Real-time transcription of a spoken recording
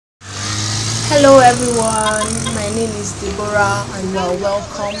Hello everyone, my name is Deborah and you are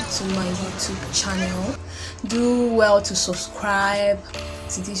welcome to my YouTube channel. Do well to subscribe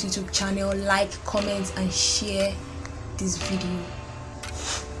to this YouTube channel, like, comment and share this video.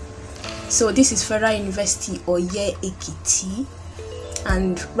 So this is Federal University FOUYE Ekiti,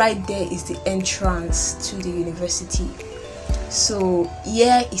 and right there is the entrance to the university. So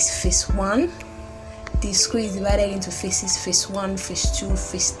here is phase 1. The school is divided into phases: phase 1, phase 2,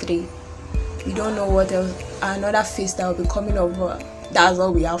 phase 3. We don't know what else, another phase that will be coming up, but that's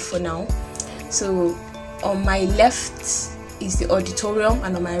all we have for now. So on my left is the auditorium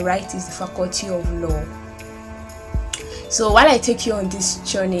and on my right is the Faculty of Law. So while I take you on this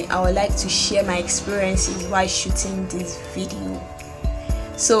journey, I would like to share my experiences while shooting this video.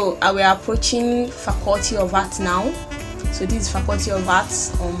 So I will approaching Faculty of Arts now. So this is Faculty of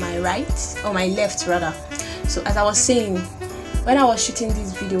Arts on my left rather. So as I was saying, when I was shooting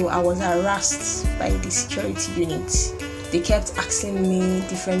this video, I was harassed by the security unit. They kept asking me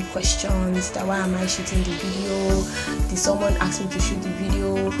different questions, that why am I shooting the video? Did someone ask me to shoot the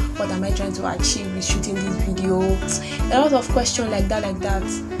video? What am I trying to achieve with shooting this video? A lot of questions like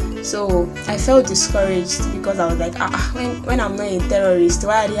that. So I felt discouraged because I was like, when I'm not a terrorist,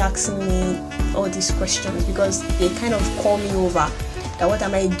 why are they asking me all these questions? Because they kind of call me over, that what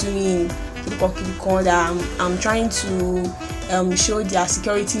am I doing? That I'm trying to show their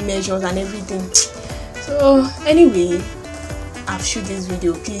security measures and everything. So anyway, I've shot this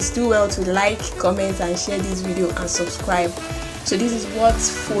video. Please do well to like, comment and share this video and subscribe. So this is what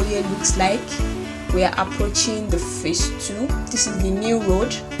FOUYE looks like. We are approaching the phase 2. This is the new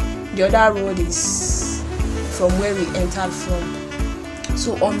road. The other road is from where we entered from.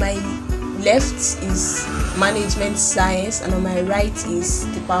 So on my left is management science and on my right is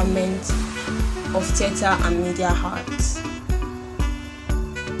Department of Theatre and Media Arts.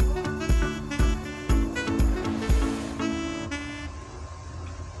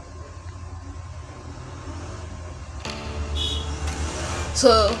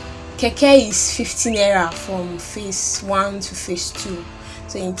 So keke is 15 naira from phase 1 to phase 2.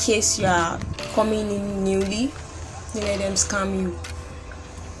 So in case you are coming in newly, don't let them scam you.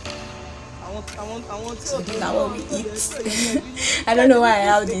 So these are what we eat. I don't know why I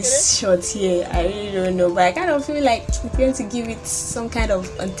have this shot here. I really don't know, but I kind of feel like I'm going to give it some kind of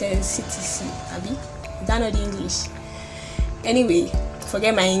authenticity. Abi, is that not the English? Anyway,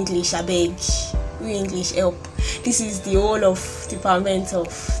 forget my English. I beg. We English help. This is the whole of Department of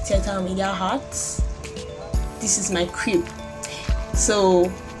Theatre and Media Arts. This is my crib.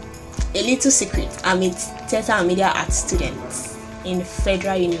 So a little secret: I'm a Theatre and Media Arts student in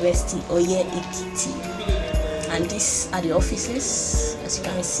Federal University FOUYE Ekiti, and these are the offices, as you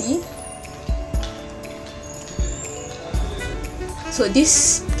can see. So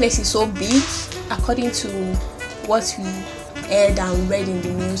this place is so big. According to what we heard and read in the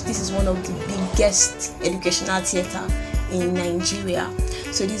news, this is one of the biggest educational theatre in Nigeria.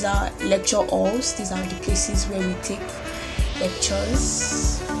 So these are lecture halls. These are the places where we take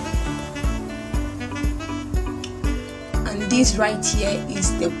lectures. And this right here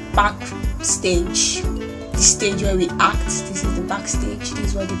is the backstage, the stage where we act. This is the backstage. This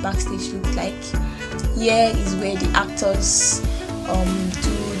is what the backstage looks like. Here is where the actors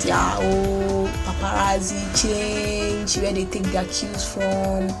do their whole paparazzi change, where they take their cues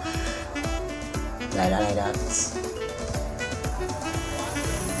from, like that.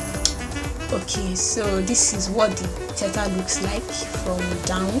 Okay, so this is what the theater looks like from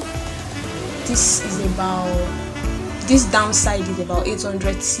down. This downside is about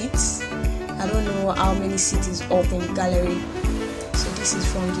 800 seats. I don't know how many seats is up in the gallery. So this is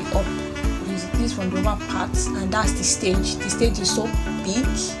from the up. This is from the upper part, and that's the stage. The stage is so big.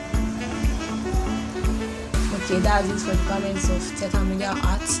 Okay, that's it for Department of Theatre and Media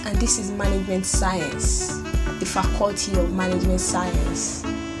Arts, and this is Management Science, the Faculty of Management Science.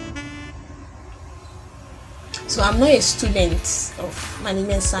 So I'm not a student of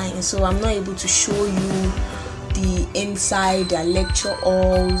Management Science, so I'm not able to show you the inside, the lecture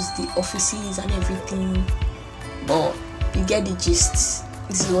halls, the offices and everything, but you get the gist.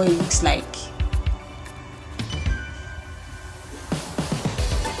 This is what it looks like.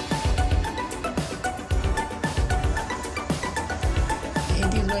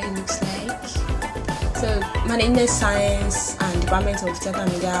 And this is what it looks like. So Management Science and Department of Theatre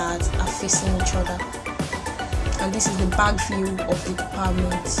and Media Arts are facing each other. And this is the back view of the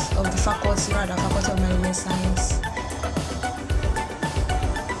department, of the faculty of Management Science.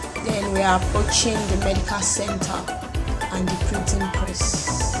 Then we are approaching the medical center and the printing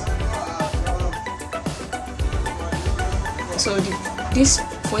press. So this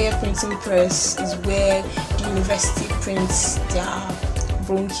FOUYE printing press is where the university prints their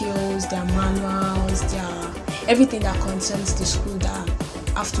bronchos, their manuals, their everything that concerns the school that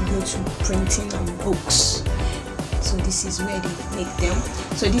have to go to printing and books. So this is where they make them.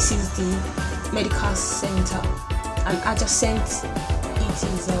 So this is the medical center, and adjacent it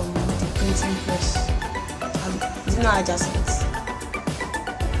is the printing press. It's not adjacent.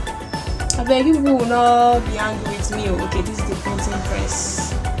 I beg you will not be angry with me. Okay, this is the printing press.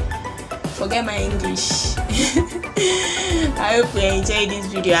 Forget my English. I hope you enjoyed this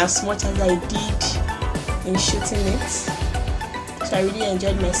video as much as I did in shooting it. So I really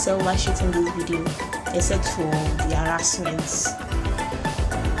enjoyed myself while shooting this video, except for the harassments.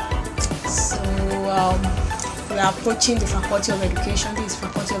 So we are approaching the Faculty of Education. This is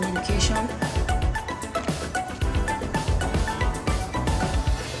Faculty of Education.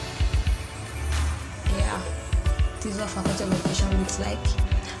 Yeah, this is what Faculty of Education looks like.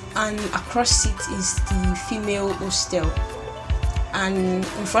 And across it is the female hostel, and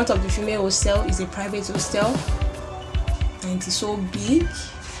in front of the female hostel is a private hostel, and it is so big.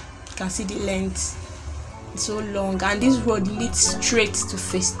 You can see the length. It's so long, and this road leads straight to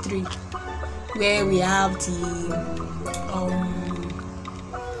phase 3, where we have the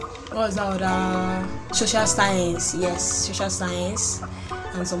what's that other, social science. Yes, social science,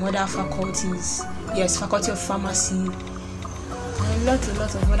 and some other faculties. Yes, Faculty of Pharmacy, and a lot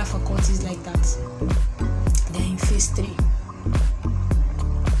of other faculties like that. They're in phase 3.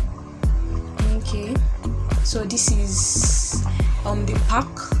 Okay, so this is the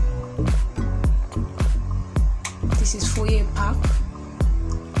park. This is FOUYE Park.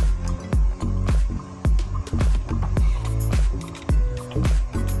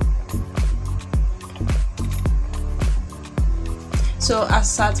 So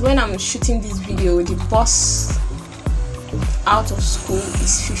as at when I'm shooting this video, the bus out of school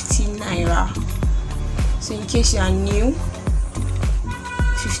is 15 naira. So in case you are new,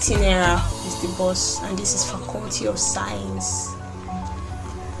 15 naira is the bus, and this is Faculty of Science.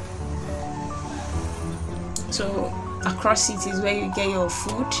 So across it is where you get your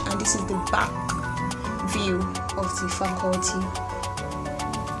food, and this is the back view of the faculty.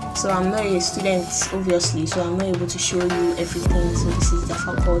 So I'm not a student, obviously, so I'm not able to show you everything. So this is the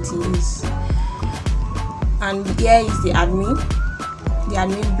faculties, and here is the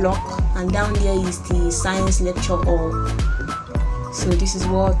admin block, and down there is the science lecture hall. So this is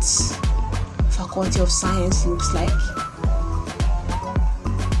what Faculty of Science looks like.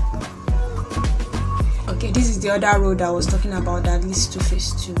 Okay, this is the other road I was talking about that leads to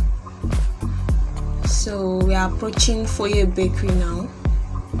phase 2. So we are approaching FOUYE Bakery now.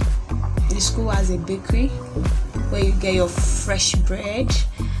 The school has a bakery where you get your fresh bread,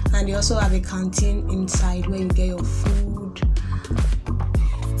 and they also have a canteen inside where you get your food.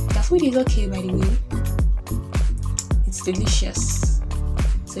 The food is okay, by the way. It's delicious.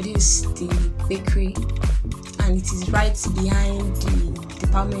 So this is the bakery, and it is right behind the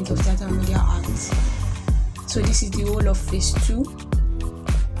Department of Theatre and Media Arts. So this is the whole of phase 2.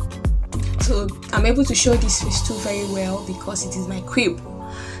 So I'm able to show this phase 2 very well because it is my crib.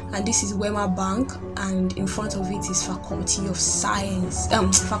 And this is Wema Bank, and in front of it is Faculty of Science,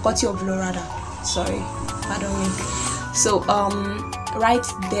 Faculty of Law rather. Sorry, pardon me. So right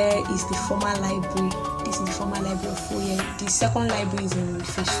there is the former library. This is the former library of FOUYE. The second library is in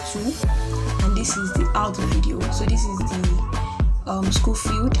phase 2, and this is the out video. So this is the school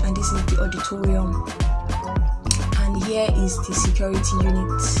field, and this is the auditorium, and here is the security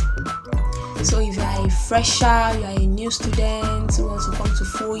unit. So if you are a fresher, you are a new student who wants to come to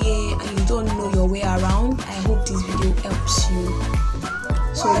FOUYE and you don't know your way around, I hope this video helps you.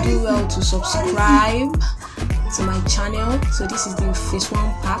 So do well to subscribe to my channel. So this is the phase 1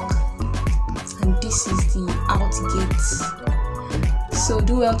 pack, and this is the out gate. So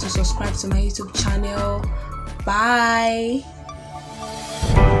do well to subscribe to my YouTube channel. Bye.